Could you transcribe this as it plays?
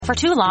For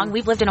too long,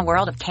 we've lived in a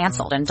world of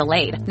canceled and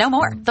delayed. No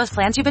more. Those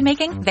plans you've been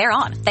making, they're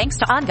on. Thanks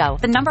to OnGo,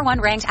 the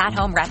 #1 ranked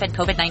at-home rapid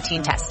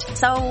COVID-19 test.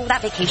 So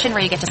that vacation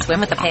where you get to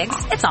swim with the pigs,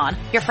 it's on.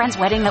 Your friend's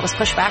wedding that was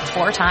pushed back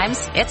 4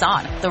 times, it's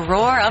on. The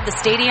roar of the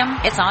stadium,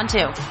 it's on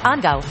too.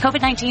 OnGo,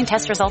 COVID-19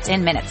 test results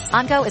in minutes.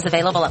 OnGo is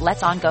available at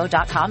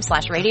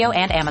letsongo.com/radio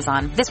and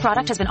Amazon. This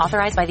product has been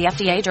authorized by the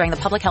FDA during the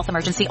public health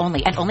emergency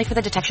only, and only for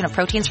the detection of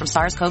proteins from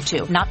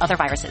SARS-CoV-2, not other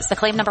viruses. The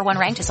claim #1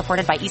 ranked is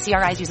supported by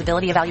ECRI's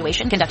usability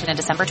evaluation conducted in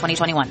December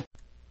 2021.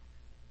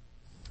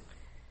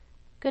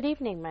 Good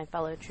evening, my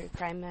fellow true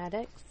crime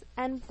addicts,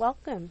 and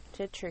welcome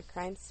to True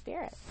Crime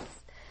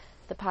Spirits,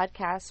 the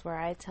podcast where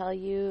I tell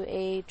you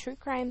a true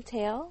crime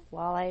tale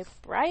while I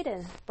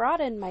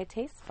broaden my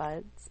taste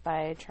buds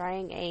by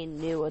trying a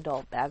new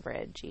adult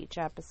beverage each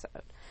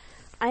episode.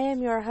 I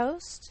am your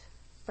host,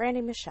 Brandy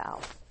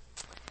Michelle.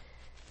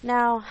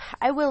 Now,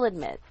 I will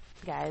admit,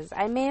 guys,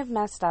 I may have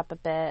messed up a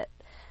bit.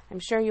 I'm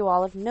sure you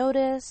all have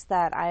noticed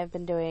that I have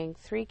been doing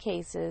 3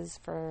 cases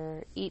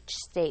for each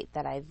state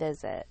that I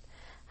visit.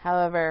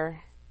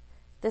 However,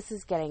 this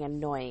is getting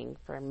annoying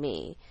for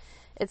me.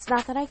 It's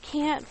not that I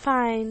can't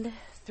find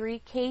 3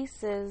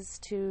 cases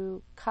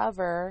to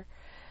cover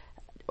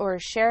or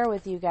share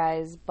with you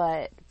guys,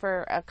 but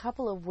for a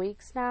couple of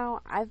weeks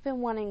now, I've been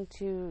wanting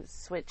to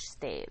switch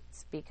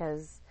states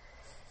because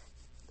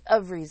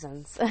of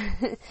reasons.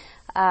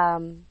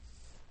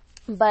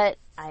 But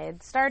I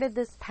had started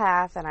this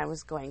path and I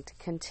was going to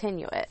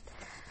continue it.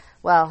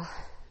 Well,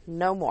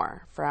 no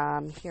more.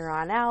 From here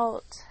on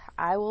out,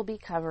 I will be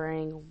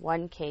covering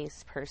 1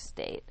 case per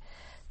state.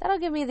 That'll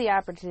give me the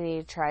opportunity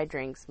to try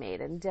drinks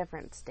made in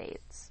different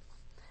states.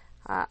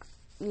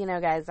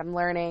 Guys, I'm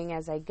learning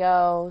as I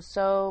go,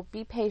 so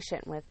be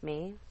patient with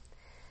me.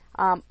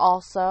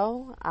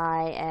 Also,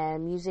 I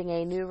am using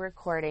a new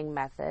recording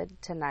method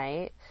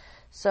tonight,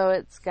 so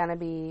it's going to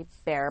be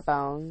bare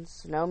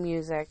bones, no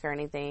music or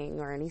anything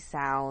or any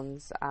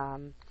sounds.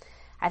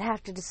 I'd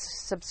have to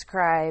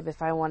subscribe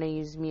if I want to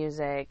use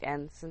music,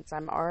 and since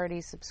I'm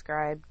already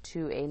subscribed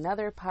to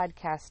another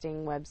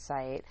podcasting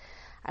website,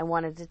 I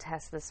wanted to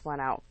test this one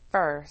out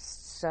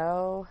first,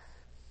 so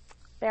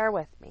bear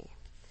with me.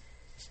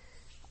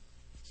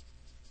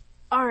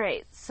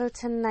 Alright, so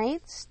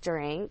tonight's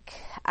drink,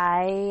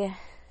 I'm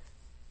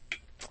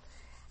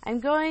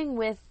going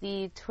with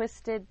the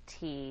Twisted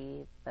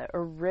Tea, the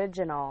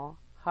original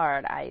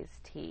hard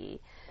iced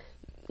tea.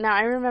 Now,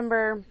 I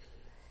remember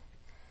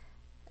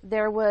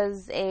there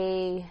was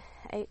a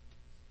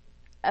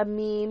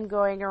meme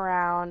going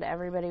around.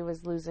 Everybody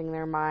was losing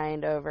their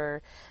mind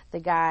over the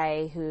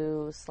guy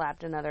who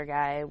slapped another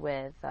guy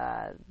with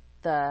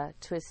the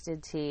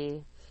Twisted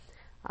Tea.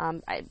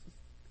 I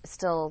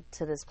still,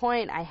 to this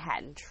point, I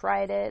hadn't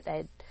tried it.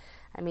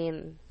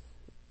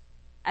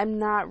 I'm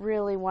not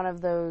really one of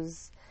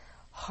those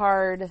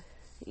hard,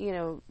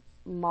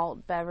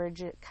 malt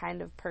beverage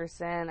kind of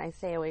person. I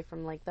stay away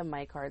from like the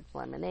Mike Hard's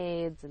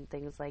lemonades and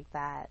things like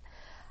that.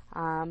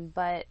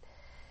 But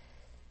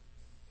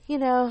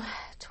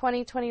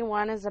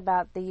 2021 is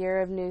about the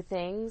year of new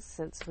things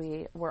since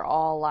we were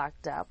all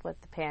locked up with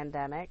the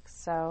pandemic.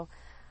 So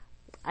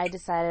I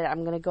decided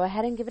I'm going to go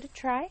ahead and give it a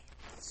try.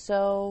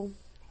 So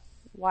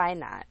why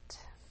not?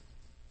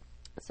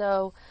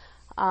 So,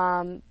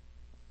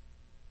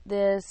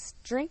 this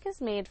drink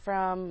is made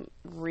from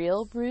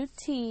real brewed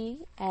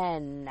tea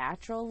and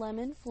natural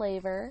lemon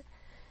flavor.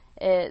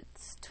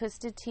 Its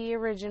Twisted Tea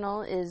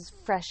original is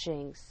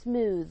refreshing,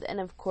 smooth, and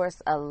of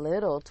course a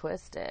little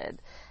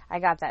twisted. I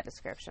got that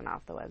description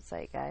off the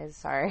website, guys.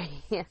 Sorry.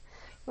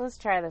 Let's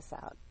try this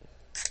out.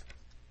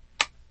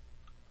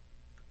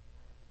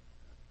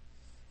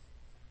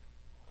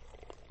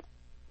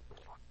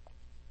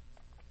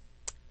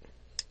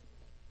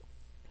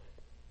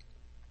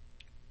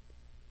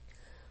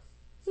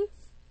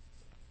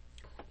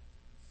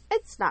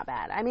 It's not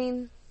bad.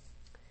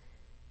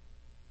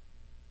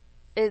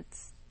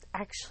 It's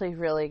actually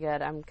really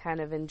good. I'm kind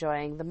of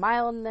enjoying the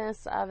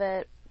mildness of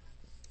it.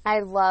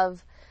 I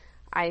love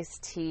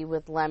iced tea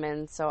with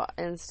lemon, so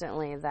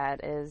instantly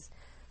that is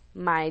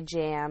my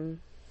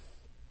jam.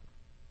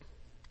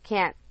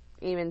 Can't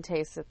even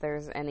taste that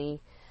there's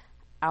any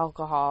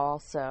alcohol,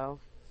 so,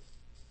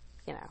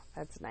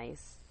 that's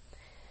nice.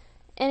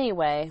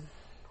 Anyway,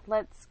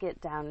 let's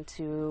get down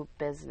to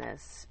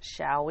business,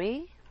 shall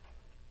we?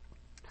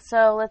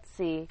 So, let's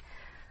see.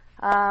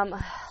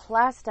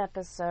 Last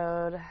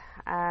episode,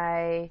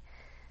 I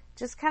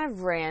just kind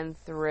of ran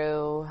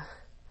through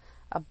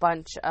a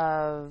bunch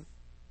of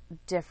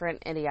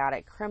different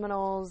idiotic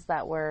criminals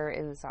that were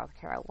in South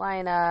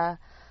Carolina.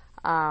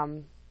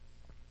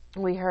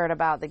 We heard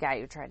about the guy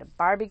who tried to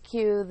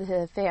barbecue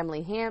the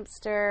family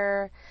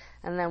hamster,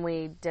 and then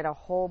we did a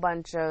whole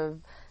bunch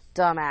of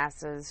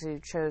dumbasses who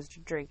chose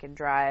to drink and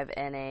drive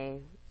in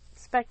a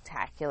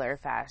spectacular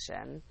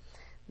fashion.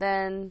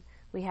 Then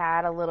we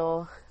had a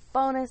little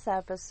bonus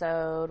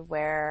episode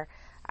where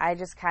I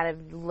just kind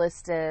of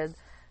listed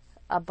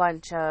a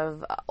bunch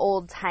of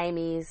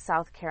old-timey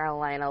South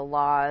Carolina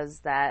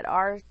laws that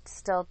are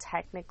still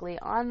technically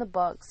on the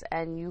books,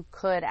 and you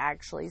could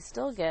actually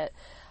still get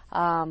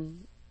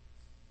hemmed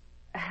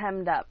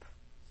up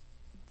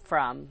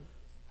from.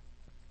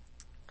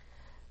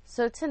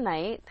 So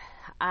tonight,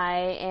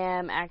 I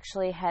am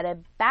actually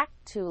headed back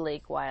to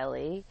Lake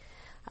Wylie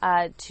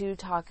to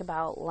talk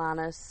about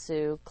Lana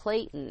Sue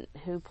Clayton,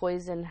 who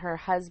poisoned her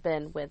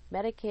husband with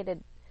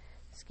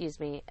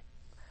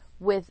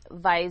with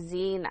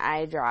Visine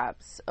eye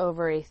drops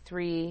over a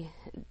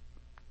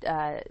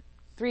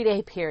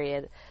 3-day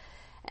period.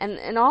 And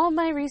in all of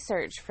my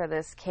research for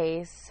this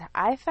case,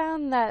 I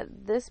found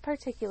that this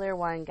particular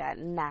one got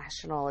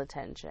national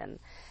attention.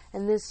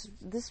 And this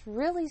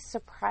really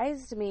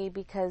surprised me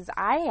because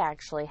I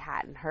actually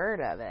hadn't heard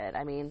of it.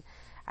 I mean,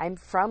 I'm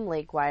from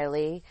Lake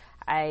Wylie.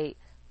 I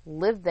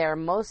lived there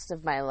most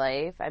of my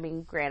life. I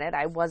mean, granted,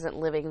 I wasn't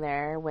living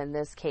there when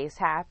this case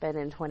happened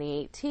in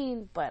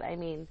 2018, but I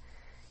mean,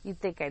 you'd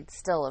think I'd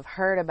still have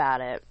heard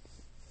about it.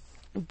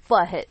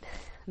 But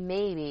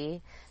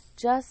maybe,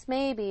 just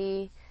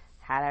maybe,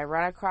 had I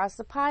run across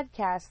the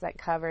podcast that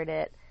covered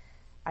it,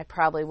 I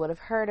probably would have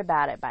heard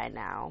about it by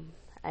now.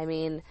 I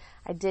mean,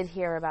 I did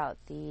hear about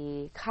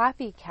the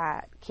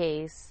copycat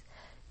case,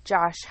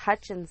 Josh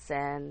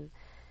Hutchinson,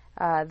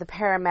 the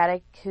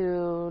paramedic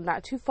who,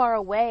 not too far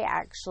away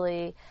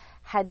actually,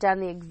 had done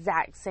the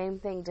exact same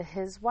thing to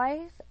his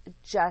wife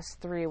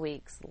just 3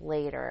 weeks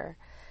later.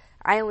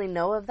 I only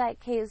know of that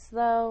case,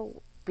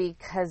 though,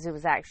 because it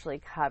was actually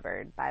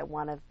covered by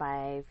one of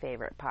my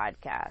favorite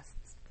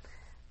podcasts.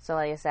 So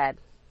like I said,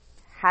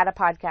 had a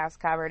podcast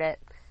covered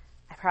it,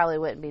 I probably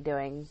wouldn't be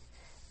doing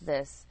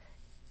this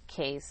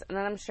case. And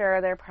then I'm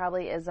sure there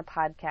probably is a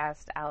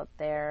podcast out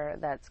there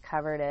that's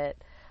covered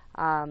it.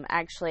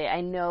 Actually,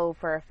 I know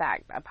for a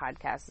fact a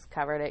podcast has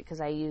covered it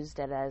because I used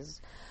it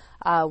as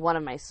one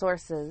of my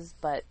sources.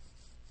 But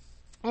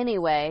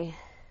anyway,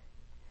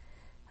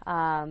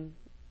 so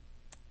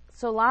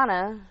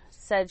Lana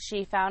said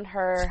she found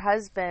her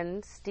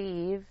husband,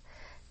 Steve,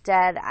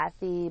 dead at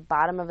the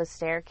bottom of a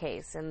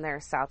staircase in their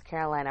South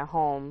Carolina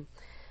home.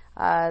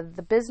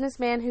 The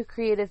businessman who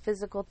created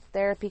physical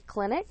therapy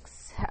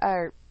clinics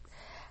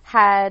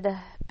had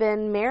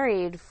been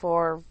married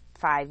for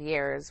 5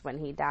 years when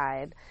he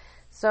died.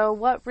 So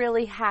what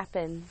really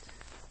happened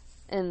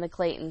in the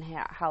Clayton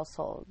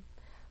household?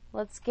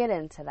 Let's get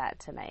into that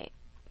tonight.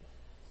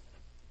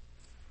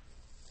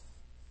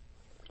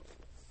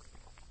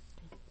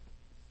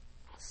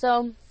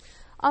 So,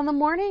 on the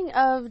morning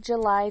of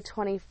July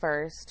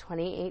 21st,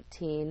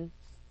 2018,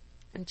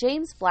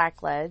 James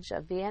Blackledge,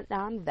 a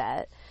Vietnam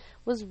vet,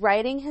 was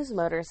riding his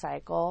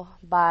motorcycle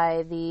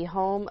by the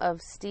home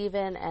of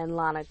Stephen and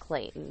Lana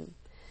Clayton.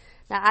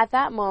 Now, at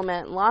that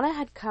moment, Lana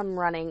had come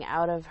running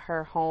out of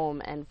her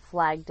home and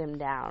flagged him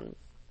down.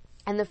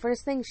 And the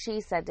first thing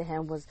she said to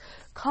him was,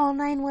 "Call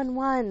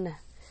 911."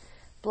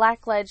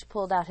 Blackledge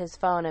pulled out his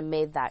phone and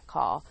made that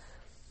call.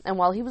 And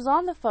while he was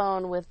on the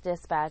phone with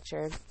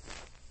dispatcher,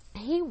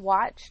 he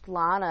watched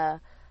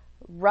Lana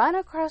run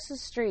across the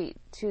street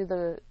to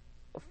the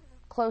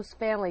close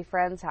family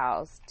friend's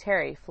house,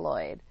 Terry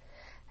Floyd.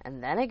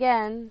 And then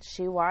again,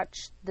 she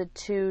watched the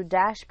two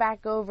dash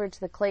back over to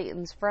the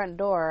Claytons' front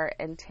door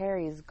in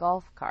Terry's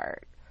golf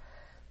cart.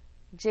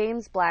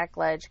 James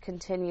Blackledge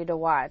continued to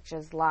watch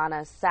as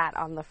Lana sat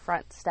on the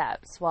front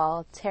steps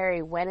while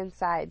Terry went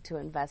inside to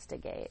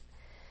investigate.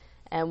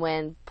 And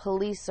when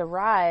police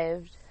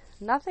arrived,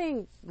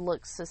 nothing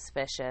looked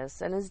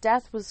suspicious, and his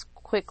death was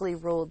quickly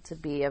ruled to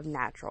be of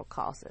natural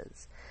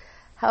causes.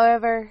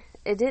 However,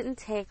 it didn't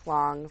take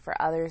long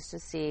for others to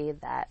see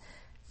that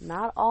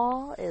not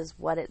all is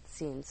what it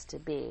seems to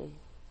be.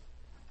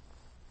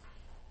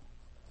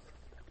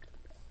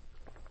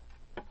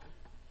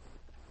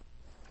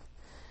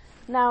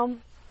 Now,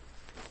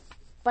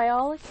 by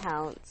all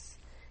accounts,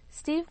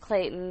 Steve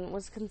Clayton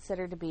was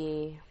considered to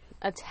be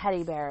a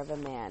teddy bear of a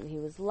man. He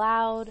was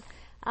loud,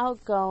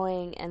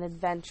 outgoing, and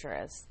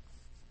adventurous.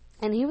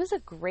 And he was a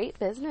great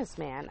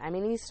businessman. I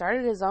mean, he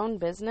started his own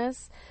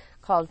business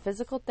called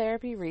Physical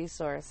Therapy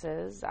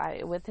Resources.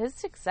 With his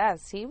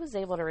success, he was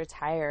able to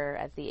retire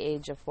at the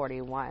age of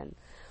 41.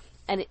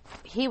 And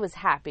he was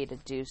happy to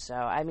do so.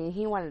 I mean,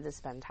 he wanted to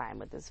spend time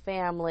with his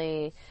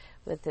family,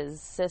 with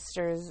his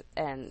sisters,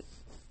 and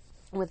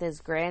with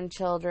his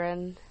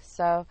grandchildren.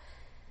 So,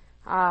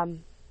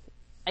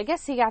 I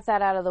guess he got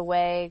that out of the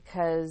way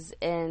because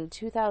in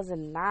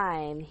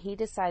 2009, he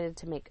decided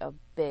to make a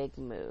big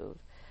move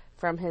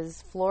from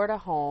his Florida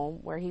home,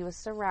 where he was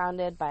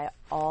surrounded by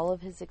all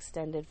of his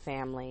extended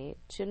family,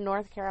 to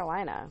North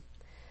Carolina.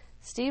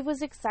 Steve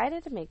was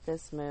excited to make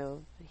this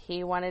move.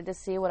 He wanted to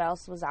see what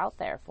else was out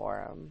there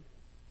for him.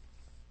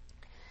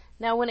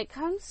 Now, when it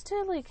comes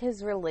to, like,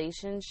 his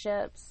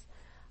relationships,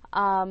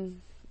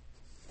 in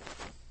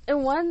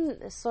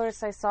one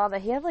source I saw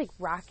that he had, like,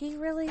 rocky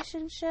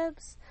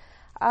relationships.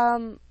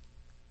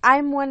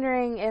 I'm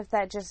wondering if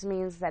that just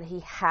means that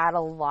he had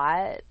a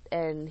lot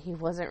and he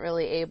wasn't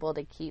really able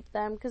to keep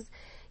them, because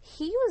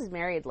he was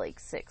married like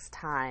 6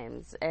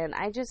 times, and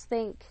I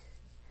think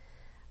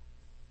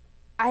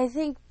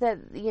that,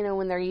 you know,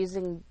 when they're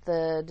using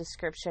the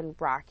description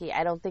rocky,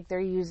 I don't think they're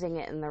using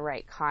it in the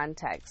right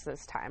context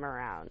this time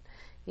around.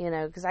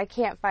 because I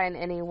can't find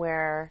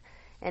anywhere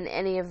in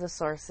any of the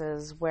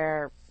sources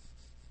where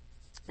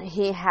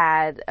he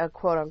had a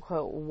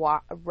quote-unquote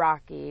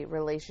rocky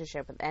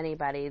relationship with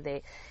anybody.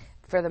 They,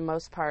 for the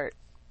most part,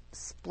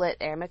 split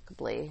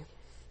amicably.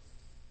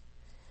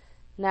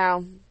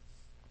 Now,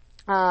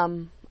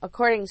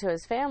 according to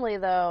his family,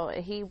 though,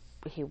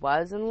 he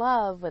was in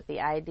love with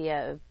the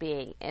idea of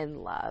being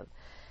in love.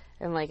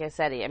 And like I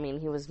said,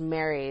 he was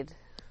married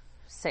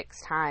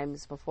 6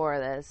 times before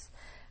this.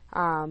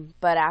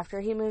 But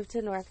after he moved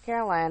to North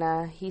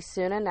Carolina, he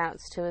soon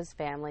announced to his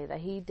family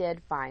that he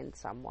did find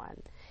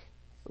someone.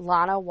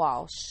 Lana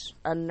Walsh,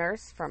 a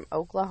nurse from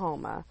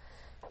Oklahoma.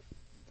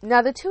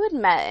 Now, the two had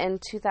met in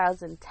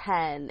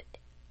 2010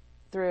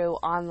 through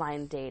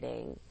online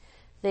dating.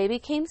 They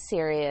became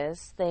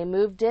serious, they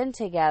moved in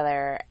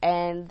together,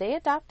 and they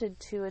adopted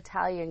 2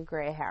 Italian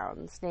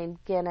greyhounds named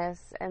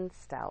Guinness and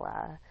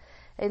Stella.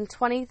 In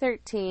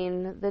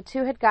 2013, the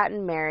two had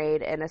gotten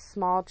married in a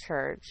small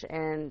church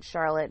in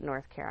Charlotte,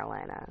 North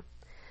Carolina.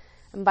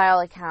 And by all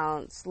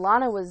accounts,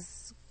 Lana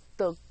was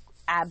the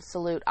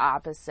absolute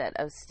opposite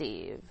of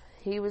Steve.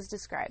 He was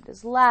described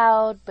as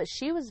loud, but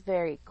she was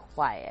very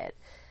quiet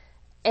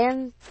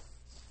and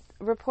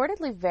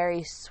reportedly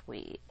very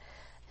sweet.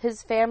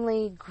 His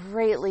family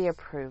greatly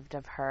approved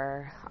of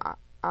her.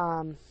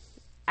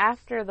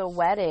 After the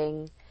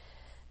wedding,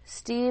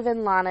 Steve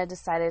and Lana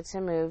decided to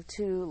move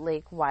to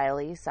Lake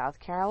Wylie, South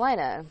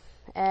Carolina,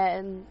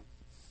 and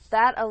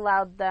that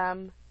allowed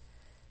them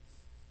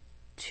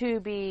to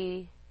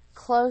be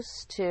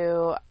close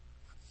to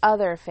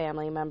other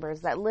family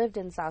members that lived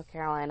in South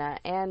Carolina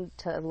and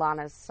to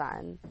Lana's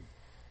son.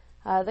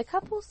 The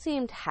couple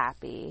seemed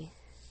happy.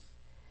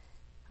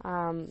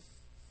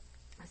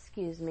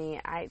 Excuse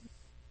me,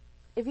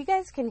 if you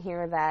guys can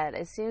hear that,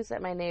 it seems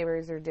that my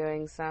neighbors are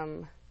doing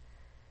some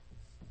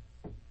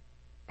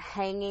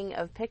hanging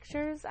of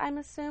pictures, I'm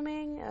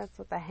assuming. That's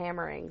what the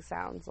hammering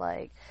sounds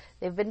like.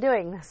 They've been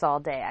doing this all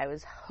day. I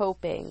was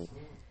hoping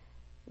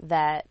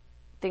that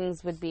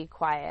things would be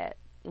quiet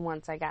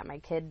once I got my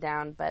kid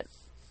down, but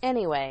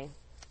anyway,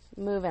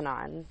 moving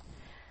on.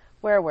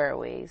 Where were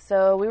we?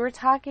 So we were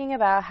talking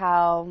about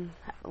how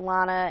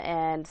Lana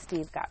and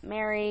Steve got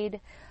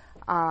married.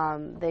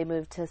 They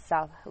moved to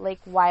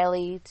Lake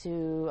Wylie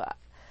to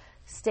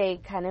stay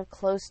kind of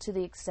close to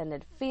the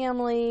extended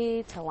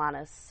family, to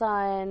Lana's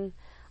son.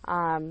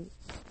 To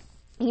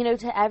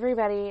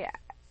everybody,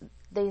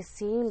 they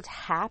seemed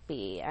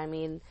happy.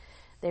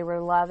 They were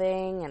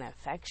loving and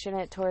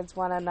affectionate towards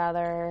one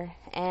another.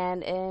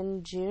 And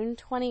in June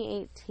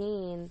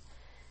 2018,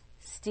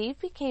 Steve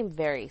became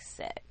very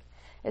sick.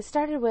 It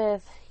started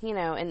with,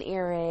 an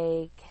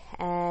earache,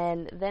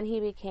 and then he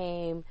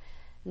became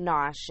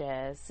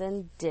nauseous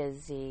and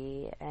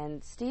dizzy,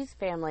 and Steve's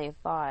family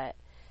thought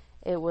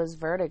it was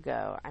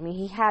vertigo.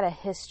 He had a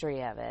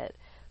history of it,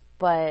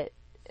 but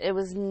it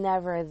was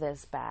never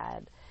this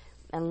bad.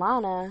 And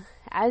Lana,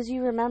 as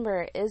you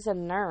remember, is a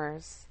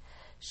nurse.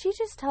 She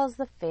just tells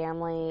the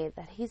family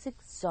that he's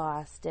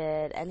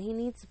exhausted and he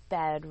needs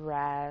bed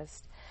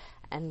rest.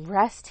 And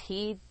rest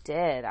he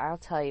did. I'll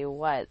tell you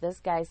what, this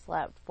guy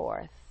slept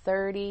for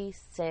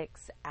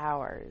 36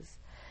 hours.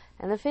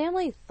 And the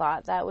family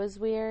thought that was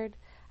weird.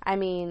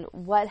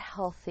 What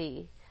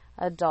healthy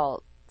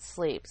adult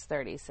sleeps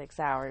 36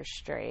 hours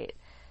straight?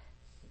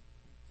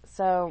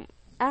 So,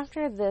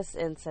 after this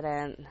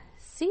incident,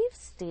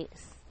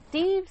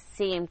 Steve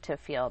seemed to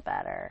feel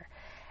better.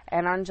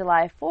 And on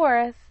July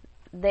 4th,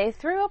 they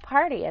threw a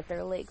party at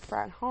their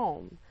lakefront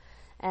home.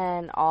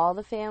 And all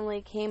the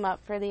family came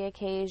up for the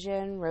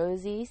occasion.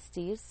 Rosie,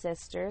 Steve's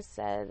sister,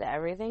 said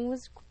everything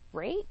was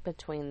great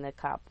between the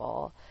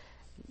couple.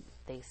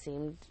 They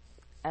seemed,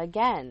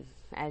 again,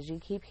 as you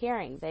keep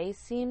hearing, they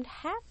seemed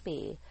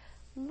happy,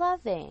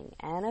 loving,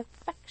 and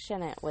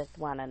affectionate with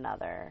one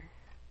another.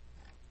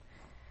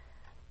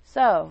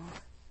 So,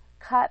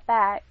 cut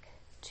back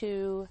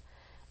to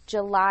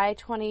July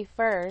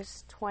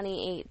 21st,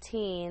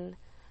 2018,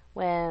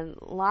 when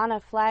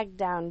Lana flagged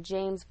down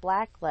James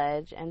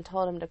Blackledge and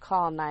told him to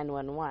call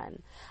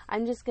 911.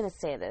 I'm just going to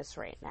say this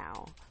right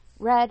now.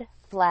 Red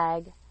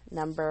flag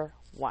number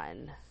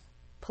 1.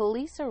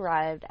 Police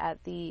arrived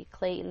at the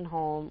Clayton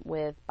home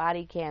with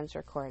body cams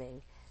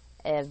recording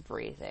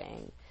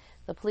everything.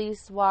 The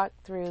police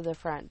walked through the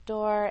front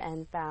door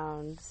and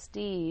found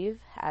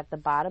Steve at the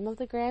bottom of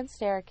the grand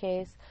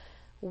staircase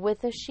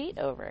with a sheet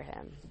over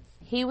him.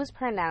 He was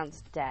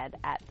pronounced dead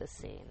at the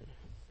scene.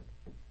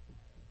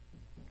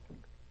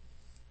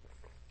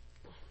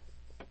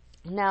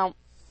 Now,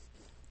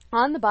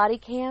 on the body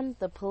cam,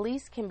 the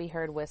police can be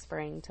heard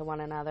whispering to one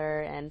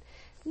another and,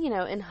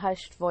 in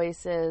hushed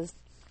voices.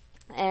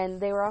 And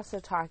they were also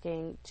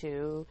talking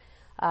to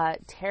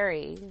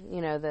Terry,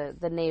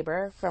 the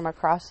neighbor from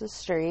across the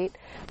street.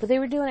 But they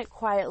were doing it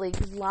quietly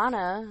because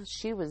Lana,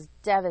 she was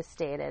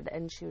devastated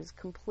and she was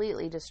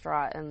completely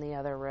distraught in the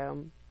other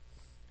room.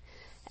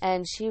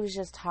 And she was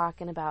just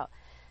talking about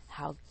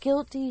how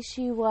guilty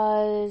she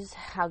was,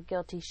 how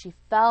guilty she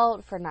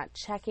felt for not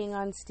checking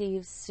on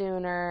Steve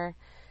sooner.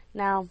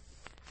 Now,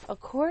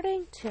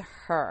 according to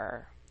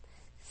her,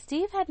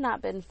 Steve had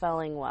not been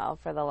feeling well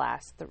for the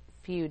last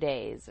few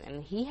days,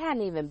 and he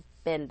hadn't even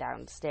been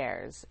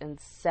downstairs in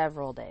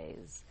several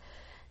days.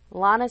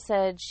 Lana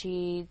said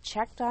she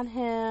checked on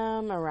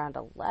him around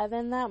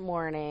 11 that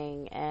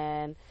morning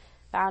and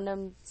found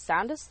him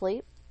sound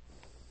asleep.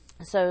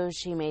 So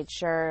she made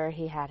sure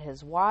he had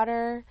his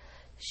water,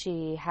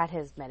 she had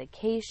his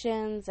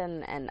medications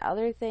and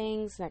other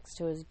things next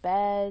to his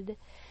bed,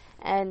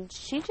 and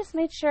she just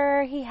made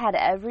sure he had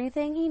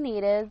everything he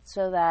needed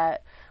so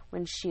that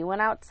when she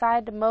went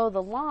outside to mow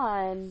the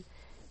lawn,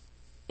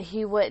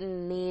 he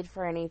wouldn't need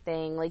for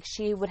anything. Like,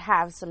 she would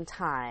have some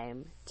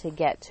time to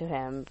get to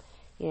him.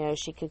 You know,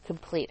 she could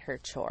complete her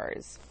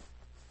chores.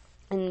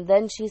 And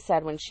then she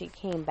said when she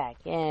came back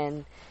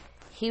in,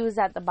 he was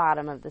at the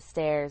bottom of the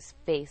stairs,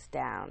 face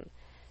down.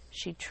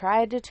 She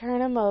tried to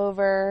turn him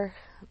over,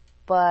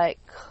 but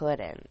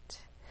couldn't.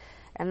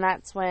 And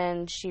that's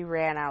when she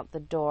ran out the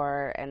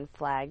door and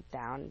flagged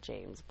down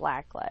James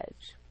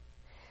Blackledge.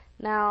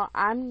 Now,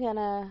 I'm going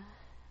to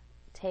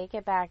take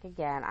it back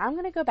again. I'm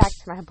going to go back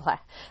to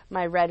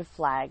my red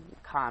flag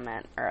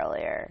comment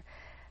earlier.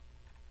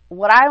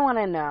 What I want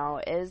to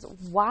know is,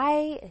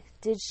 why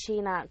did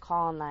she not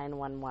call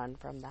 911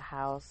 from the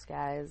house,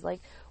 guys? Like,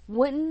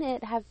 wouldn't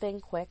it have been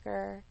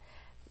quicker?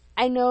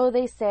 I know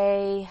they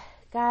say,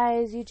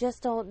 guys, you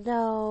just don't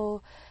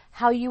know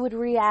how you would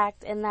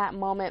react in that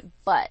moment,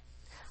 but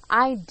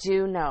I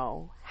do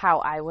know how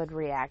I would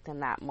react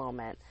in that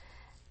moment.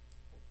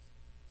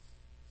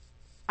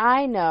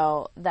 I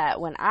know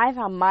that when I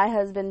found my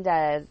husband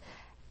dead,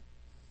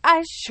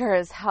 I sure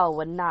as hell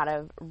would not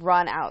have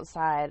run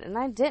outside, and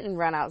I didn't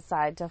run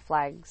outside to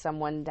flag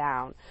someone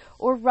down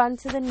or run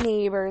to the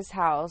neighbor's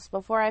house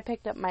before I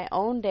picked up my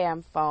own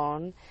damn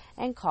phone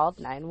and called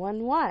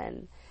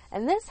 911.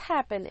 And this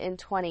happened in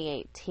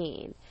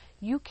 2018.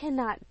 You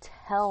cannot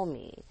tell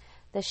me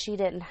that she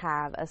didn't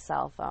have a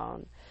cell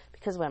phone,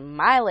 because when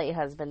my late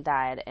husband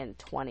died in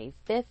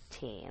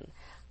 2015,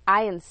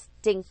 I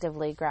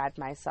instinctively grabbed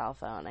my cell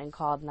phone and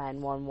called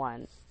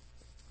 911.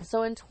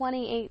 So in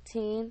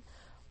 2018,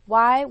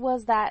 why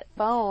was that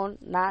phone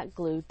not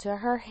glued to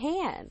her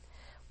hand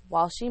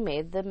while she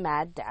made the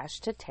mad dash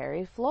to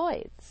Terry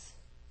Floyd's?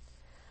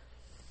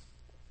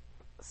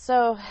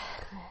 So,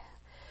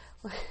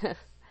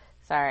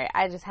 sorry,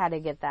 I just had to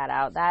get that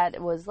out. That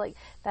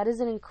is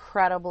an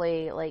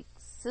incredibly,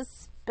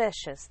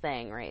 suspicious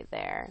thing right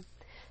there.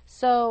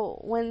 So,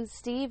 when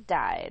Steve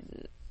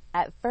died,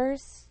 at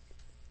first,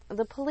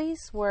 the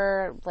police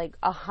were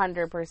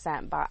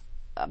 100%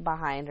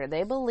 behind her.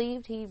 They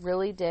believed he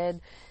really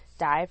did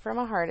die from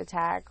a heart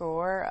attack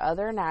or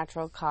other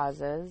natural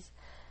causes.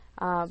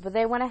 But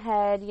they went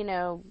ahead,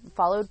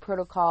 followed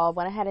protocol,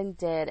 went ahead and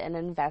did an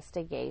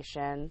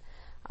investigation.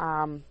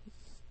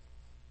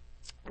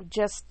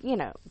 Just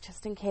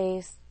in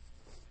case.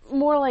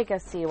 More like a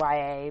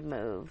CYA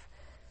move.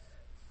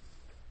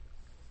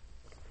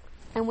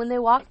 And when they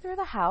walked through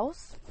the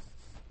house,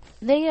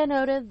 they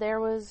noted there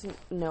was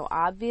no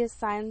obvious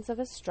signs of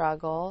a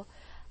struggle.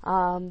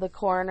 The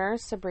coroner,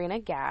 Sabrina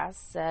Gass,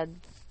 said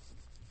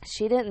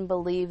she didn't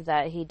believe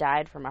that he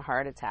died from a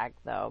heart attack,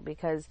 though,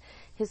 because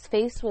his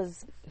face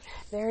was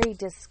very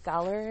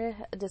discolored,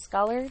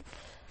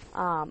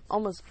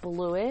 almost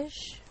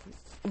bluish,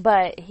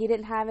 but he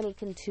didn't have any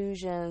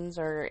contusions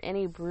or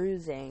any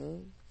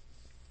bruising.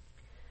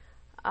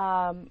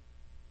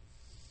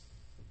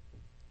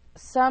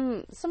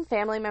 Some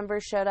family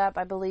members showed up.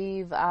 I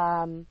believe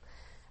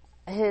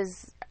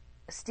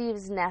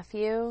Steve's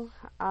nephew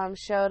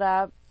showed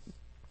up,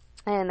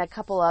 and a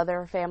couple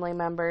other family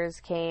members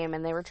came,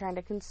 and they were trying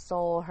to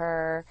console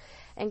her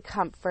and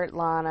comfort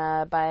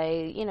Lana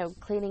by,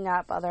 cleaning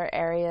up other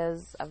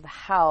areas of the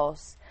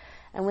house.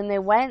 And when they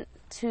went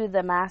to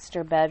the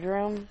master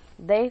bedroom,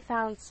 they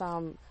found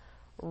some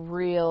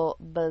real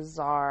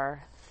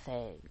bizarre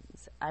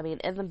things. I mean,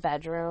 in the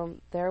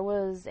bedroom, there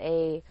was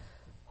a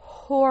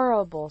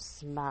horrible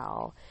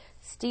smell.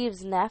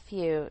 Steve's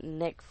nephew,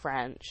 Nick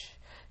French,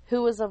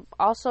 who was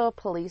also a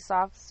police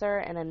officer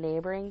in a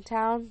neighboring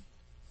town,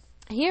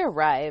 he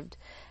arrived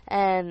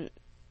and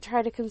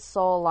tried to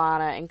console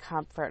Lana and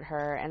comfort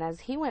her. And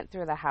as he went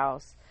through the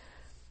house,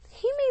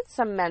 he made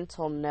some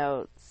mental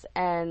notes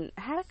and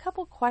had a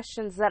couple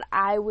questions that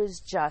I was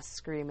just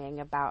screaming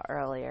about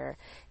earlier.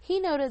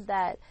 He noted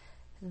that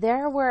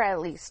there were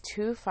at least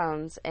 2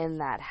 phones in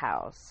that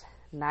house.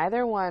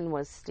 Neither one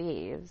was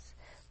Steve's.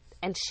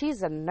 And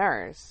she's a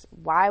nurse.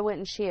 Why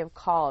wouldn't she have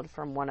called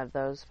from one of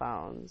those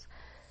phones?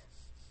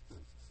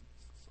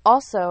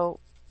 Also,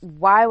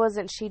 why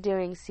wasn't she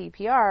doing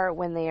CPR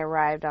when they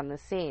arrived on the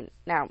scene?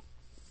 Now,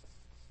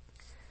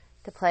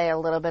 to play a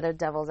little bit of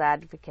devil's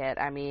advocate,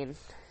 I mean,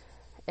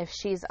 if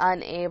she's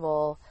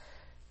unable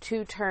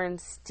to turn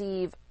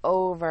Steve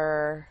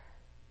over,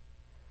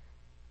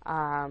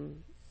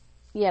 then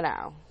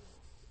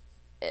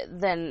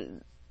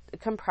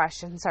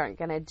compressions aren't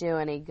going to do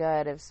any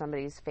good if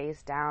somebody's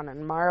face down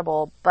in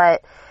marble.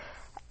 But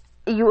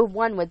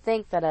one would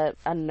think that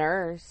a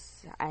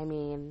nurse, I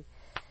mean,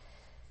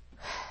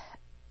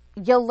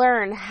 you'll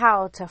learn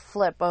how to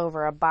flip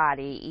over a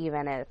body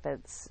even if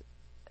it's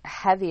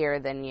heavier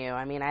than you.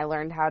 I mean, I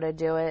learned how to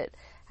do it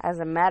as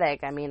a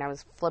medic. I mean, I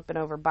was flipping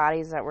over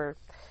bodies that were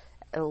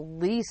at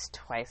least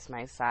twice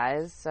my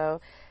size.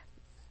 So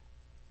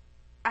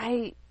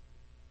I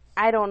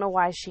don't know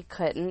why she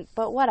couldn't,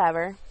 but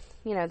whatever.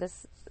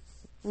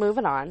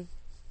 Moving on.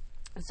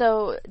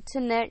 So to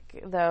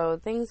Nick, though,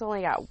 things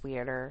only got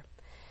weirder,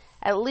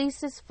 at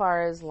least as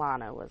far as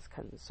Lana was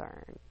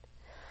concerned.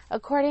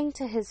 According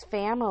to his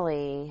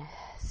family,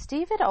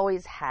 Steve had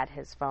always had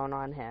his phone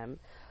on him.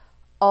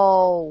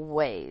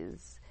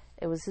 Always.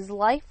 It was his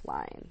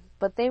lifeline,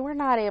 but they were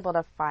not able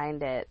to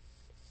find it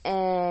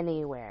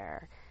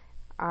anywhere.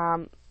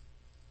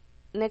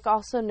 Nick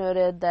also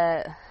noted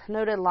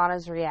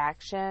Lana's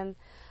reaction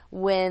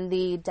when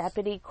the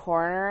deputy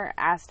coroner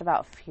asked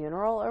about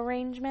funeral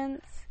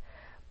arrangements.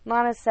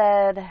 Lana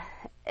said,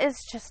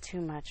 "It's just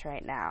too much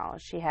right now."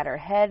 She had her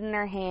head in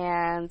her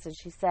hands and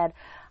she said,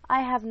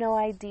 "I have no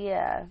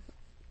idea."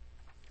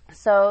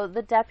 So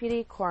the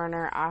deputy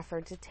coroner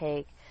offered to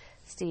take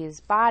Steve's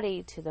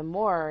body to the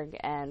morgue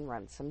and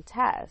run some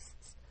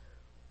tests.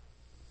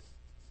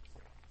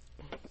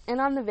 And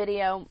on the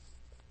video,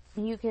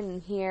 you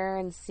can hear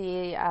and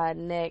see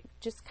Nick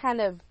just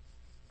kind of,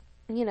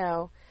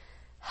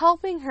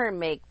 helping her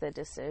make the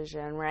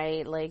decision,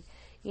 right? Like,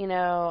 he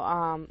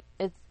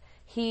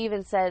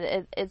even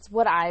said it's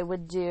what I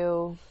would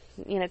do,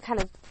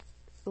 kind of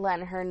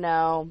letting her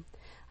know.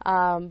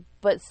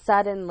 But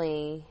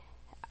suddenly,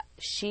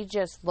 she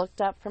just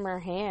looked up from her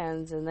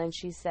hands and then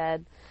she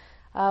said,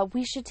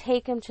 "We should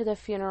take him to the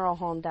funeral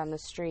home down the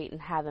street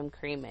and have him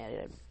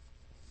cremated."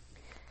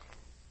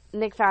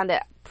 Nick found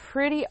it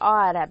pretty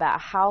odd about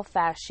how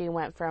fast she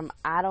went from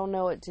 "I don't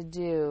know what to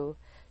do"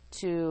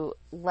 to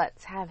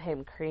 "let's have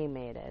him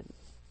cremated."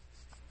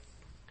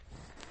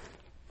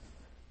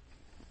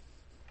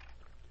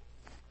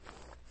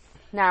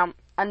 Now,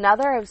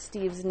 another of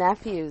Steve's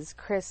nephews,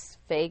 Chris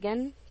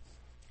Fagan,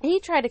 he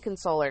tried to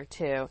console her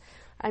too.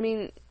 I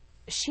mean,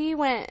 she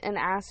went and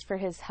asked for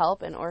his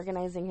help in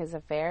organizing his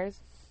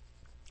affairs,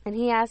 and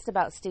he asked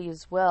about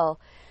Steve's will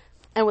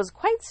and was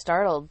quite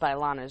startled by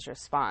Lana's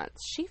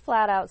response. She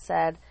flat out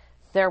said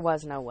there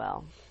was no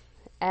will.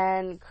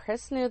 And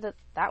Chris knew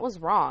that was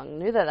wrong,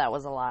 knew that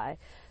was a lie,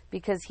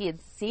 because he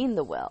had seen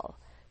the will.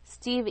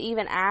 Steve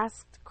even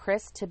asked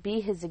Chris to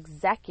be his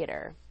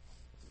executor.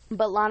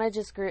 But Lana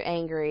just grew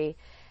angry,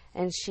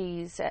 and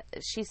she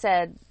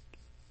said,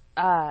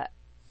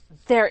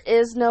 "There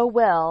is no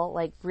will,"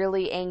 like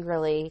really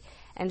angrily,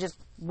 and just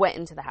went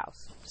into the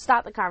house.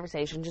 Stopped the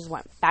conversation, just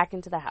went back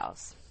into the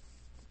house.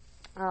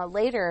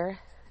 Later,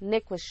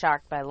 Nick was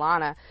shocked by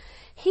Lana.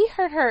 He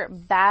heard her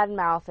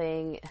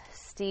bad-mouthing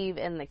Steve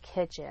in the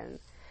kitchen.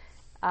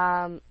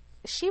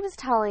 She was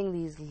telling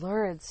these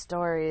lurid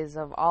stories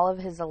of all of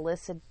his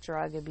illicit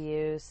drug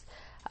abuse.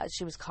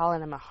 She was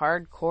calling him a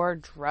hardcore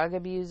drug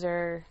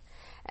abuser.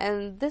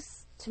 And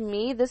this, to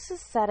me, this is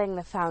setting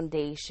the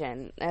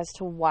foundation as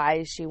to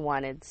why she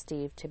wanted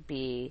Steve to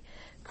be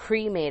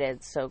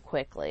cremated so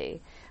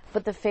quickly.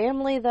 But the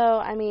family, though,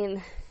 I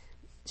mean,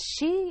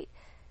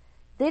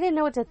 they didn't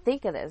know what to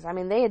think of this. I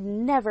mean, they had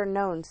never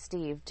known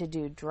Steve to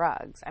do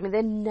drugs. I mean,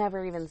 they'd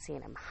never even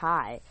seen him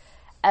high,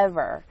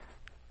 ever.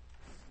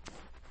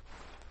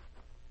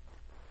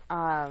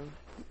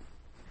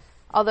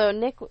 Although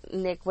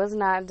Nick was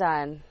not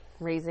done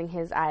raising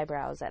his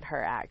eyebrows at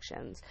her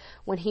actions.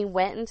 When he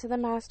went into the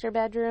master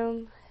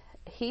bedroom,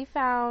 he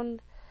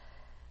found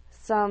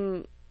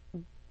some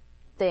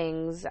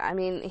things. I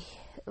mean,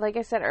 like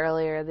I said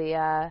earlier,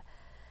 the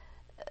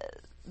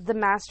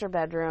master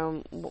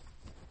bedroom,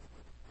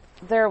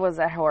 there was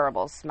a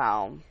horrible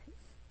smell.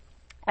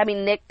 I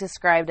mean, Nick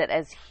described it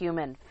as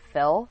human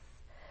filth.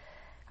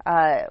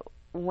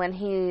 When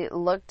he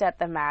looked at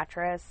the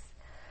mattress,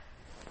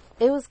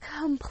 it was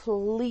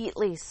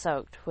completely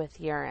soaked with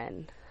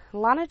urine.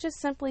 Lana just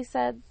simply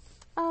said,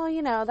 "Oh,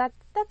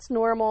 that's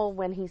normal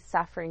when he's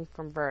suffering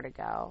from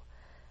vertigo."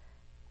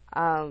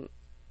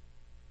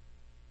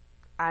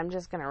 I'm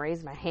just going to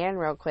raise my hand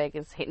real quick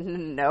and say,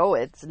 no,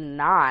 it's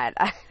not.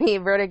 I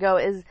mean, vertigo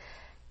is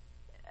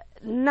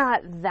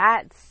not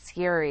that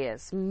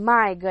serious.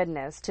 My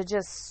goodness, to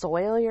just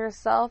soil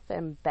yourself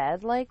in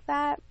bed like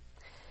that.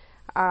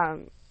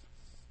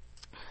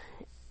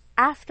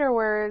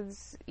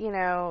 Afterwards,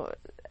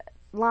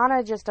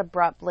 Lana just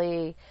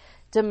abruptly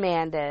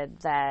demanded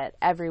that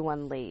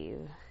everyone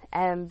leave.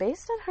 And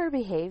based on her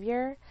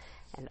behavior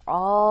and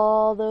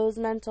all those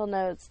mental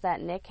notes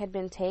that Nick had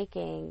been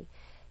taking,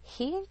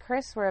 he and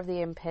Chris were of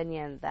the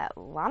opinion that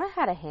Lana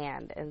had a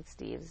hand in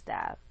Steve's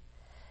death.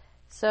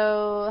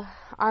 So,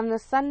 on the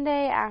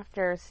Sunday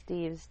after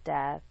Steve's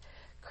death,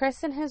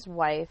 Chris and his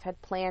wife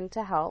had planned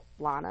to help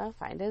Lana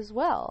find his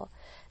will.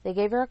 They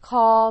gave her a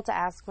call to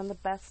ask when the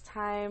best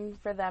time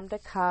for them to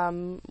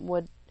come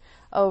would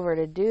over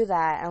to do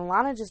that, and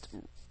Lana just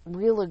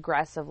real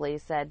aggressively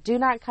said, "Do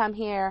not come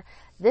here.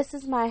 This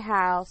is my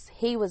house.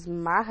 He was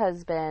my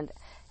husband,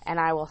 and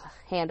I will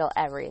handle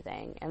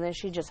everything." And then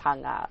she just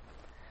hung up.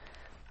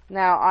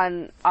 Now,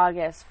 on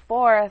August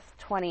 4th,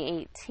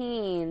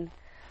 2018,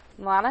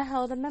 Lana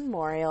held a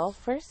memorial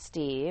for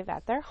Steve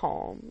at their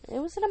home. It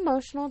was an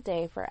emotional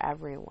day for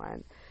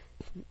everyone.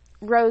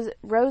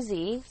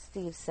 Rosie,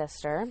 Steve's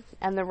sister,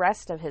 and the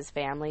rest of his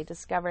family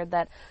discovered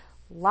that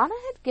Lana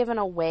had given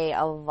away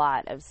a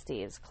lot of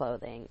Steve's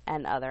clothing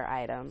and other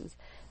items.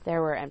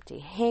 There were empty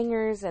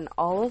hangers in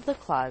all of the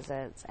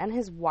closets, and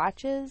his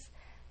watches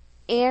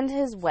and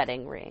his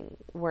wedding ring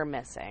were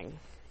missing.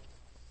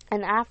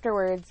 And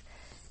afterwards,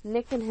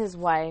 Nick and his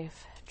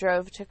wife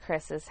drove to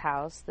Chris's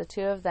house. The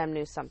two of them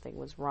knew something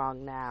was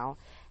wrong now,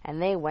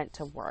 and they went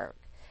to work.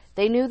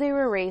 They knew they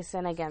were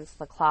racing against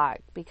the clock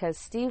because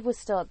Steve was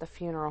still at the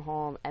funeral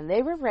home, and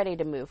they were ready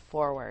to move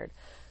forward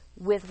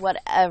with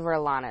whatever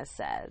Lana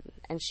said.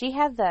 And she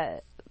had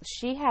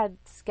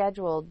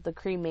scheduled the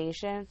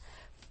cremation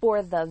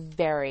for the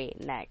very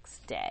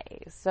next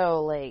day.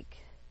 So, like,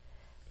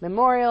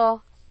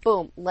 memorial,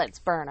 boom, let's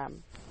burn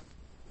them.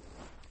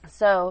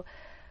 So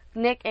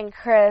Nick and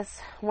Chris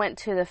went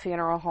to the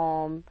funeral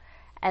home,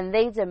 and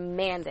they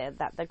demanded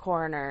that the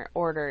coroner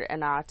order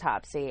an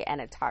autopsy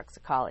and a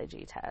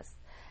toxicology test.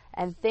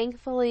 And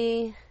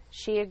thankfully,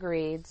 she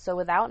agreed. So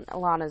without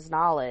Lana's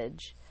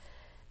knowledge,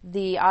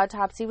 the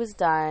autopsy was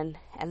done,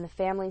 and the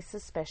family's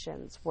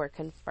suspicions were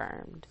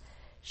confirmed.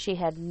 Steve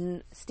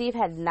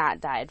had not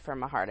died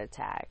from a heart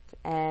attack.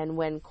 And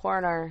when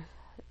coroner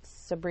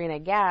Sabrina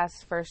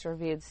Gass first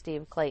reviewed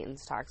Steve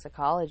Clayton's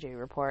toxicology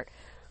report,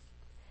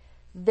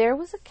 there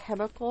was a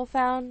chemical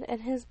found in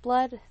his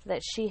blood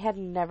that she had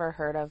never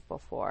heard of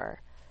before.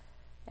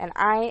 And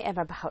I am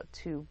about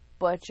to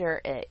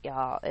butcher it,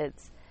 y'all.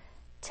 It's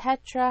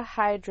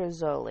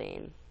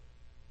tetrahydrozoline.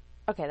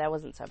 Okay, that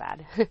wasn't so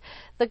bad.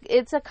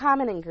 It's a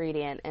common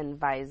ingredient in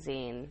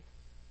Visine.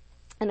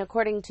 And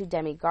according to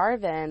Demi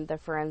Garvin, the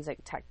forensic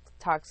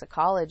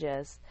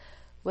toxicologist,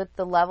 with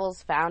the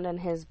levels found in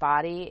his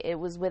body, it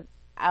was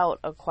without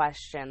a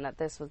question that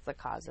this was the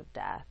cause of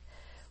death.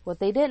 What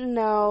they didn't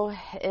know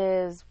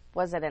is,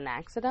 was it an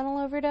accidental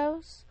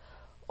overdose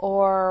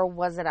or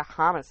was it a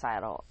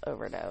homicidal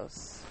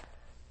overdose?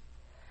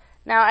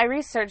 Now, I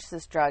researched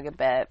this drug a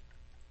bit,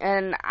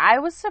 and I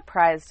was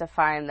surprised to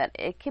find that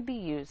it could be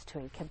used to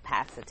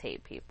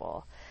incapacitate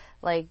people.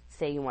 Like,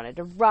 say you wanted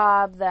to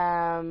rob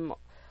them,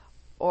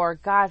 or,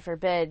 God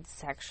forbid,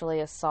 sexually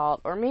assault,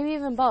 or maybe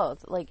even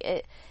both. Like,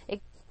 it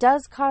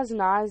does cause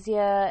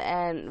nausea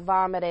and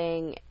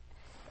vomiting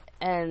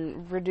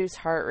and reduce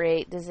heart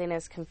rate,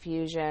 dizziness,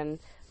 confusion,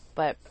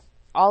 but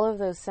all of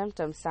those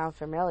symptoms sound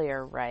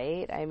familiar,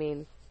 right? I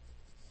mean,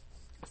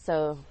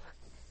 so,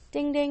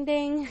 ding, ding,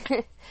 ding.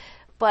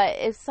 But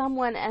if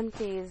someone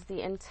empties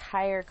the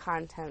entire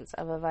contents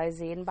of a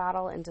Visine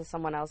bottle into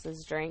someone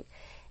else's drink,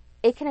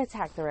 it can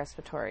attack the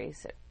respiratory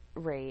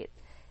rate.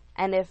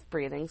 And if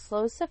breathing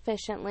slows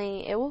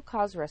sufficiently, it will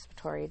cause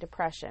respiratory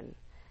depression.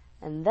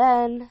 And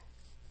then,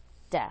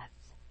 death.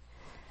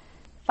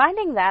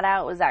 Finding that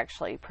out was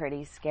actually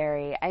pretty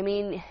scary. I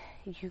mean,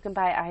 you can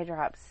buy eye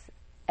drops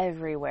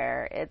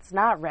everywhere. It's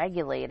not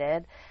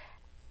regulated.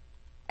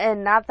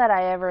 And not that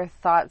I ever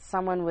thought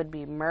someone would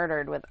be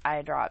murdered with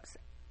eye drops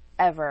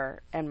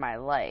ever in my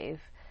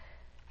life.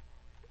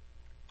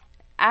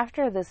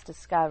 After this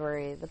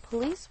discovery, the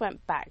police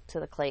went back to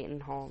the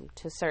Clayton home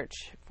to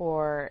search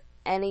for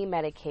any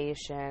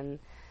medication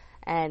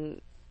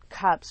and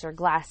cups or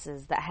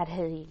glasses that had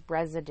any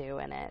residue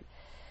in it.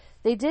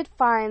 They did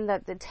find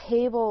that the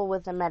table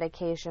with the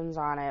medications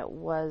on it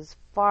was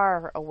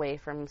far away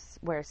from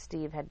where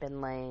Steve had been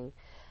laying,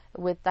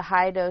 with the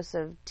high dose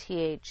of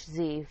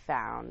THC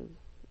found.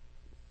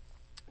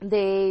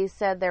 They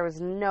said there was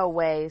no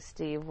way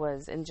Steve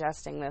was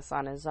ingesting this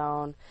on his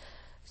own,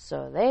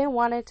 so they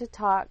wanted to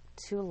talk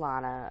to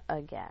Lana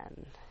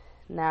again.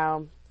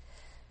 Now,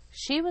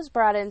 she was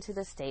brought into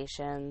the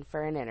station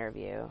for an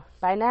interview.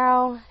 By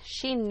now,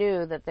 she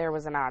knew that there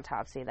was an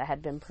autopsy that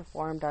had been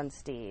performed on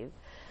Steve.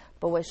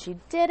 But what she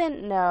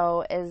didn't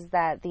know is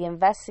that the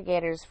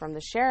investigators from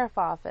the sheriff's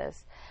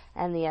office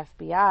and the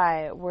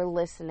FBI were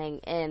listening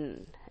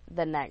in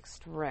the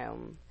next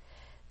room.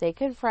 They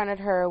confronted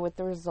her with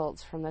the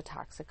results from the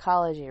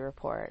toxicology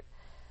report,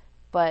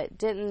 but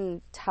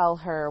didn't tell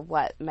her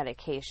what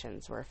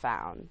medications were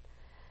found.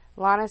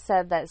 Lana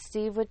said that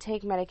Steve would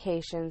take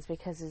medications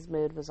because his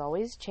mood was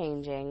always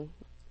changing.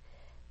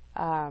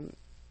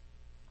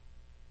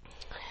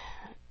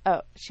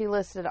 She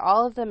listed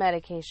all of the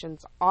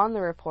medications on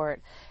the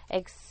report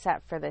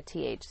except for the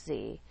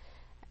THC.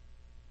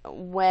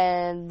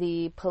 When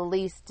the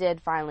police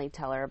did finally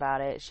tell her about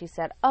it, she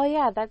said, "Oh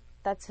yeah,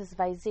 that's his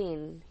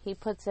Visine. He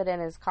puts it in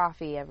his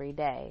coffee every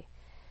day."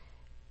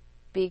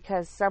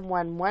 Because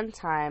someone one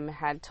time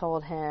had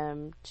told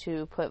him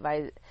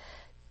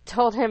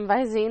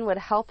Visine would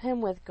help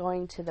him with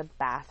going to the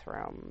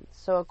bathroom.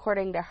 So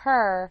according to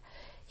her,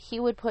 he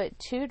would put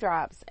 2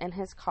 drops in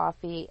his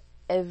coffee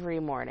every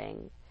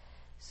morning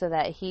so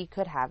that he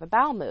could have a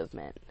bowel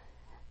movement.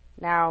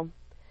 Now,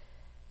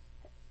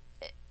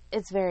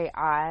 it's very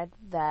odd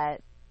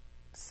that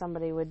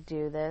somebody would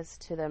do this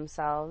to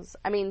themselves.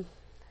 I mean,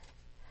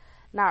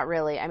 not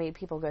really. I mean,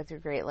 people go through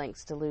great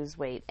lengths to lose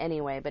weight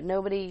anyway, but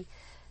nobody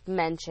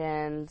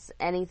mentions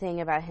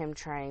anything about him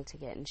trying to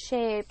get in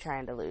shape,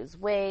 trying to lose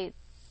weight,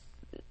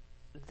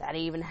 that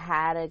he even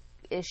had an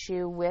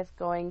issue with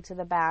going to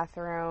the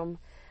bathroom.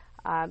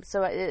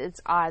 So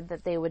it's odd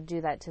that they would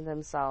do that to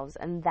themselves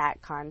in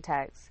that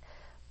context.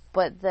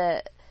 But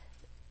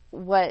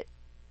what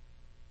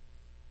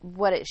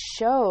it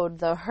showed,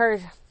 though,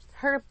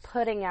 her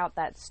putting out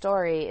that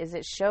story, is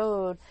it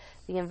showed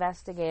the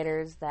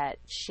investigators that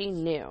she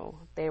knew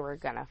they were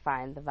going to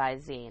find the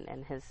Visine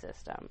in his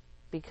system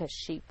because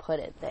she put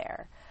it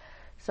there.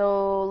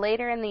 So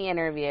later in the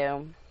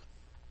interview,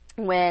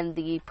 when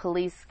the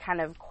police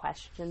kind of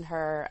questioned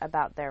her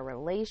about their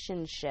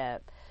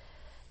relationship,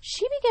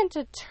 she began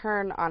to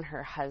turn on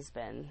her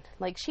husband.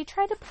 Like, she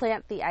tried to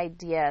plant the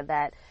idea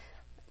that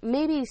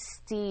maybe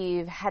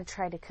Steve had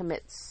tried to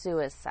commit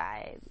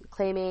suicide,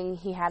 claiming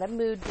he had a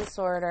mood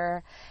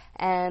disorder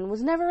and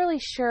was never really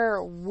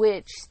sure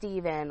which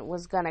Steven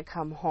was going to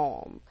come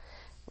home.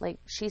 Like,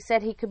 she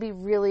said he could be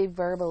really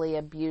verbally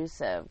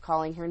abusive,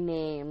 calling her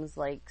names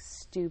like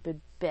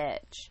stupid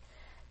bitch.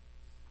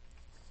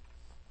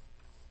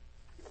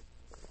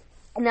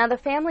 Now, the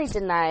family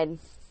denied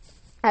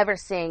ever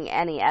seeing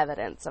any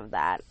evidence of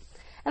that.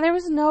 And there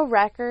was no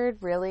record,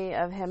 really,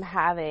 of him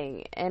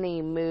having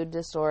any mood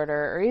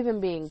disorder or even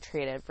being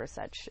treated for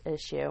such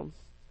issue.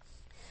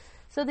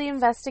 So the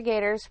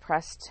investigators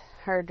pressed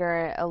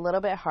her a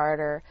little bit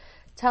harder,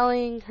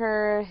 telling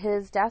her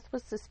his death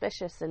was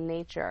suspicious in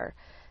nature.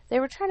 They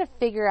were trying to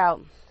figure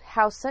out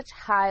how such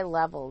high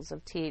levels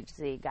of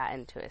THC got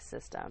into his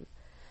system,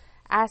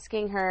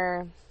 asking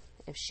her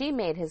if she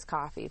made his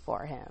coffee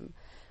for him,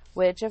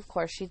 which, of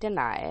course, she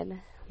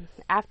denied.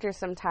 After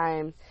some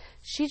time,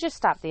 she just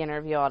stopped the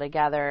interview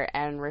altogether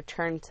and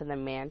returned to the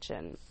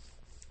mansion.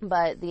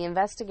 But the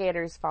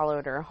investigators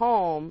followed her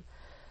home,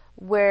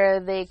 where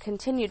they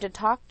continued to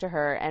talk to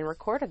her and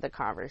recorded the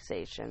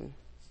conversation.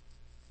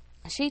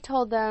 She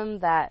told them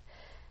that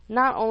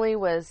not only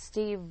was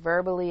Steve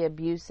verbally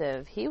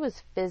abusive, he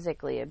was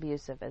physically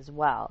abusive as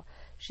well.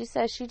 She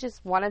says she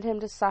just wanted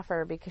him to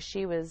suffer because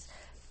she was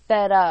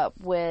fed up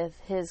with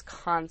his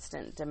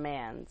constant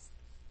demands.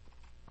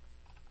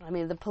 I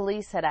mean, the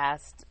police had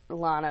asked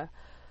Lana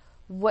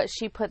what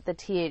she put the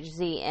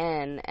THC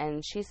in,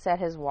 and she said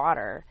his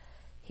water.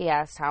 He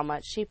asked how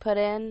much she put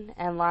in,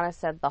 and Lana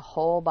said the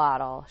whole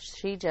bottle.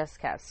 She just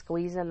kept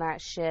squeezing that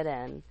shit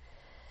in.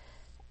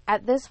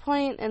 At this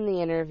point in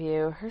the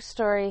interview, her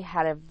story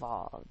had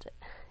evolved.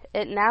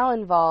 It now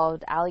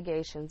involved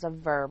allegations of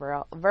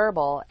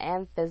verbal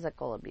and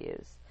physical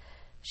abuse.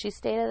 She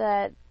stated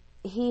that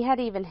he had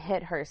even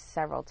hit her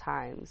several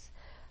times.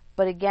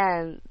 But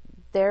again,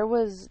 there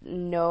was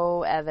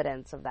no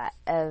evidence of that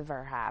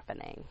ever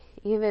happening.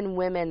 Even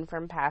women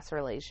from past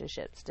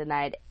relationships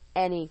denied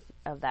any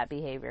of that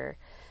behavior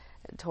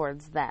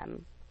towards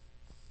them.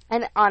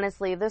 And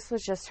honestly, this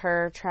was just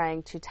her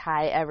trying to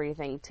tie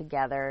everything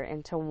together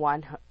into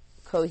one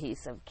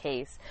cohesive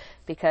case.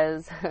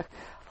 Because,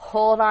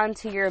 hold on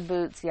to your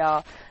boots,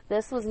 y'all.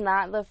 This was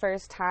not the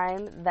first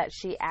time that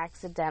she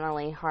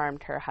accidentally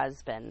harmed her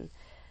husband.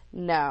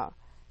 No.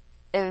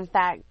 In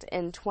fact,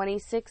 in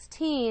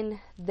 2016,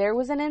 there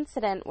was an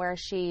incident where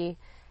she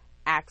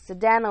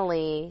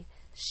accidentally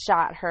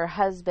shot her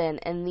husband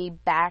in the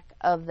back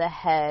of the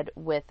head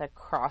with a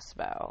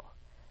crossbow.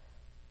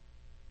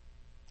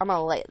 I'm going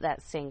to let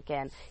that sink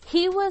in.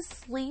 He was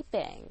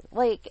sleeping.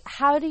 Like,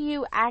 how do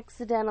you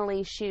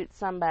accidentally shoot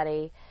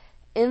somebody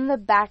in the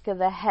back of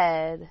the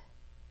head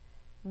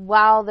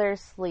while they're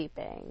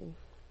sleeping?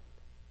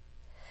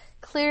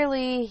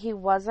 Clearly, he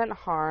wasn't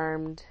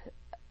harmed,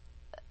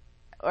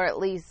 or at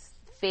least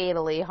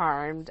fatally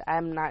harmed.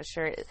 I'm not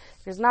sure.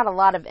 There's not a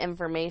lot of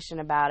information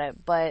about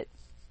it, but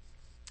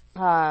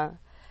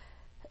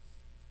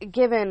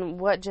given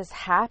what just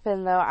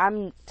happened, though,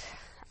 I'm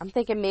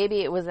thinking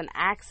maybe it was an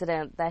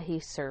accident that he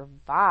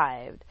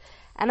survived.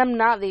 And I'm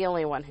not the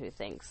only one who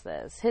thinks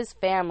this. His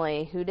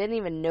family, who didn't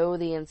even know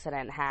the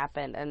incident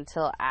happened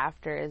until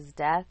after his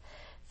death,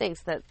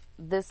 thinks that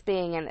this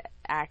being an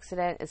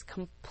accident is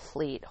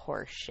complete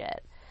horseshit.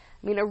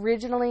 I mean,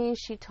 originally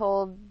she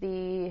told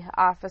the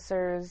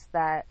officers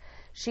that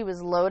she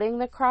was loading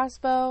the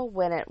crossbow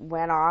when it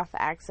went off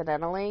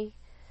accidentally.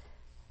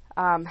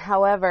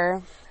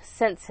 However,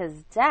 since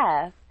his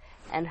death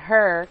and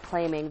her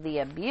claiming the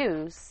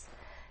abuse,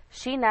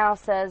 she now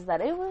says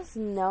that it was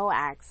no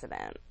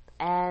accident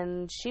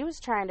and she was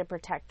trying to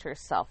protect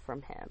herself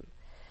from him.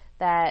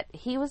 That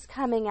he was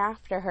coming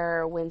after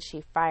her when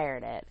she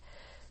fired it.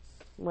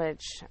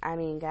 Which, I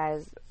mean,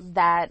 guys,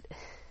 that,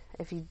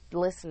 if you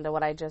listen to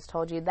what I just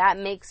told you, that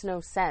makes no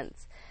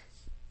sense.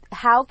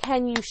 How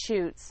can you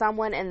shoot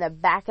someone in the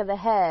back of the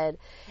head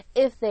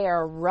if they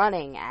are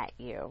running at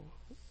you?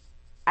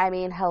 I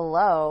mean,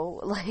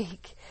 hello.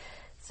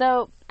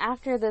 So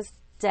after this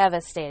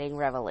devastating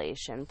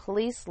revelation,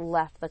 police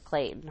left the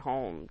Clayton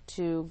home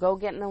to go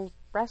get an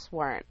arrest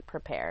warrant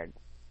prepared.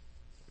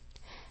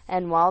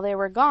 And while they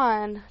were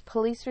gone,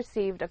 police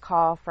received a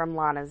call from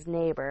Lana's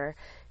neighbor.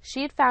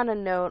 She had found a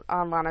note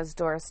on Lana's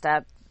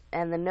doorstep,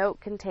 and the note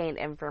contained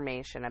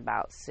information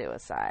about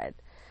suicide.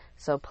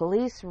 So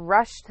police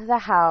rushed to the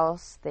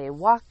house. They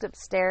walked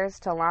upstairs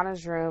to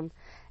Lana's room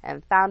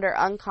and found her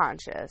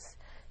unconscious.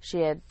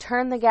 She had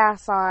turned the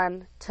gas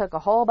on, took a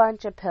whole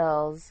bunch of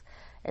pills,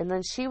 and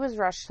then she was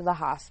rushed to the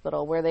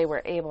hospital where they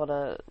were able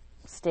to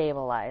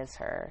stabilize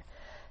her.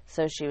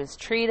 So she was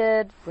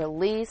treated,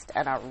 released,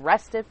 and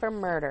arrested for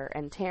murder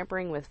and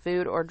tampering with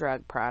food or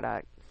drug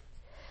product.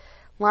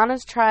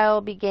 Lana's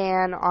trial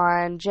began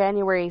on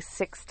January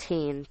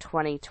 16,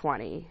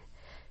 2020.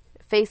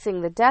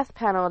 Facing the death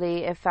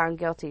penalty if found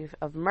guilty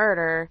of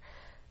murder,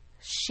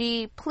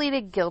 she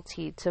pleaded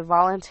guilty to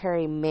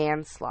voluntary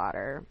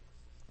manslaughter.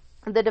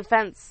 The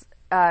defense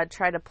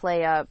tried to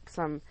play up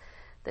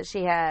that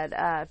she had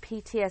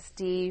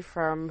PTSD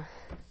from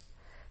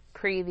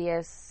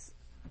previous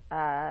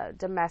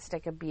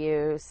domestic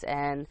abuse,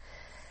 and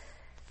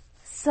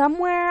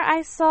somewhere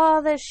I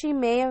saw that she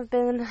may have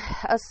been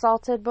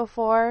assaulted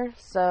before,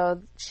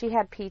 so she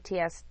had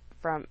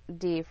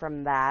PTSD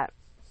from that.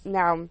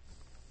 Now,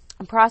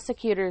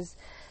 prosecutors,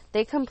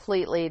 they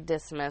completely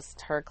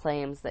dismissed her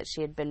claims that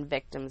she had been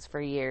victims for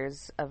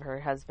years of her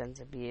husband's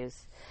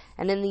abuse.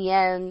 And in the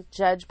end,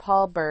 Judge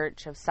Paul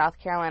Birch of South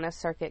Carolina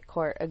Circuit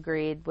Court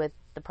agreed with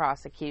the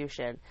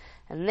prosecution,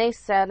 and they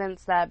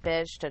sentenced that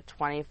bitch to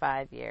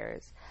 25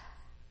 years.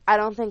 I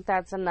don't think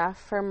that's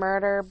enough for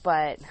murder,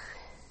 but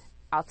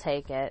I'll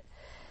take it.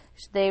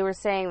 They were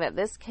saying that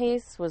this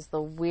case was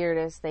the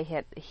weirdest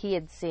he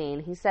had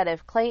seen. He said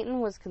if Clayton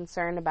was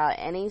concerned about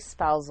any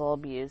spousal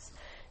abuse,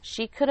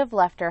 she could have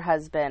left her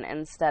husband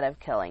instead of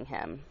killing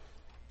him.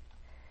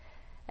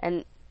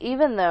 And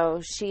even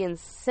though she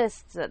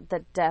insists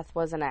that death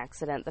was an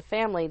accident, the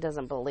family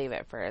doesn't believe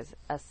it for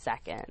a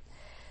second.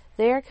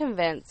 They are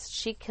convinced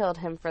she killed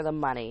him for the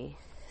money.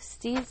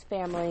 Steve's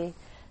family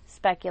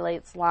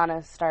speculates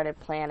Lana started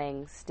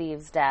planning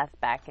Steve's death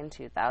back in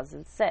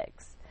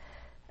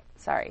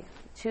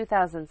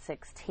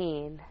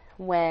 2016,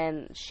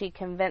 when she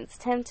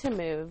convinced him to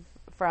move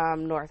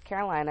from North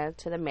Carolina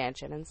to the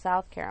mansion in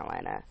South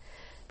Carolina,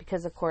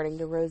 because according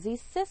to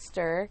Rosie's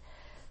sister,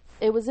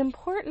 it was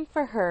important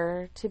for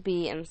her to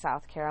be in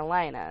South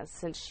Carolina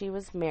since she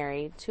was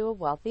married to a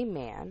wealthy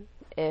man.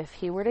 If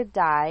he were to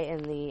die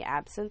in the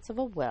absence of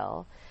a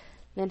will,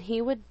 then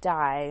he would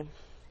die,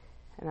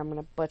 and I'm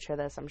going to butcher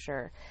this, I'm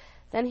sure,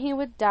 then he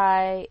would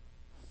die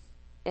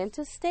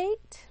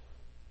intestate?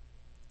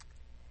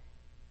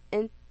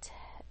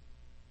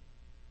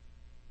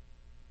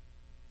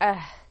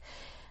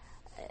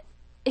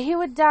 He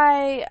would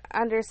die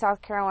under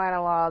South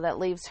Carolina law that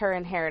leaves her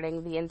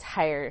inheriting the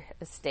entire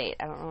estate.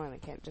 I don't know, I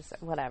can't just,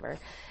 whatever.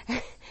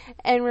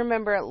 And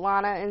remember,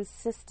 Lana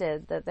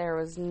insisted that there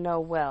was no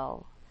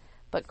will.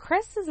 But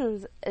Chris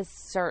is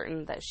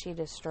certain that she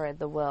destroyed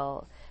the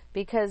will,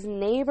 because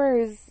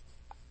neighbors,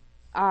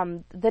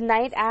 the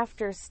night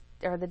after,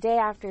 or the day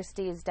after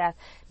Steve's death,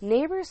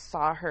 neighbors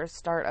saw her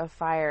start a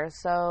fire.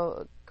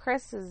 So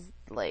Chris is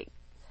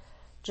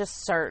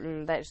just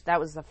certain that that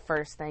was the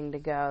first thing to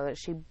go, that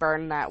she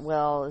burned that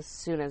will as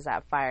soon as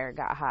that fire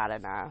got hot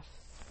enough.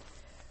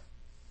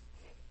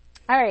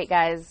 Alright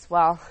guys,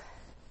 well,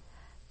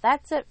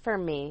 that's it for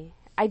me.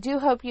 I do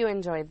hope you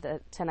enjoyed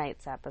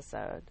tonight's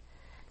episode.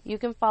 You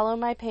can follow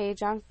my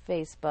page on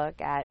Facebook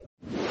at...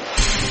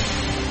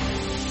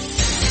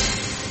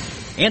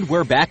 And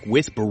we're back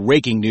with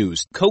breaking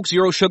news. Coke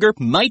Zero Sugar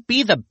might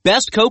be the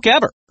best Coke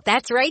ever.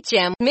 That's right,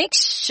 Jim. Make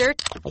sure...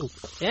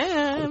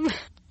 Jim...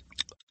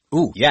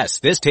 Ooh, yes,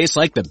 this tastes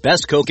like the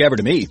best Coke ever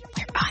to me.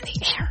 We're on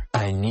the air.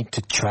 I need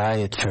to try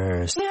it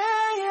first.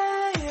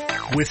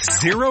 With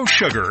zero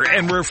sugar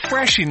and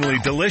refreshingly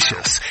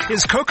delicious,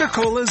 is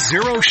Coca-Cola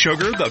Zero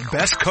Sugar the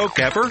best Coke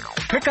ever?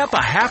 Pick up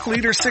a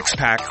half-liter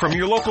six-pack from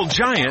your local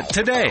Giant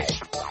today.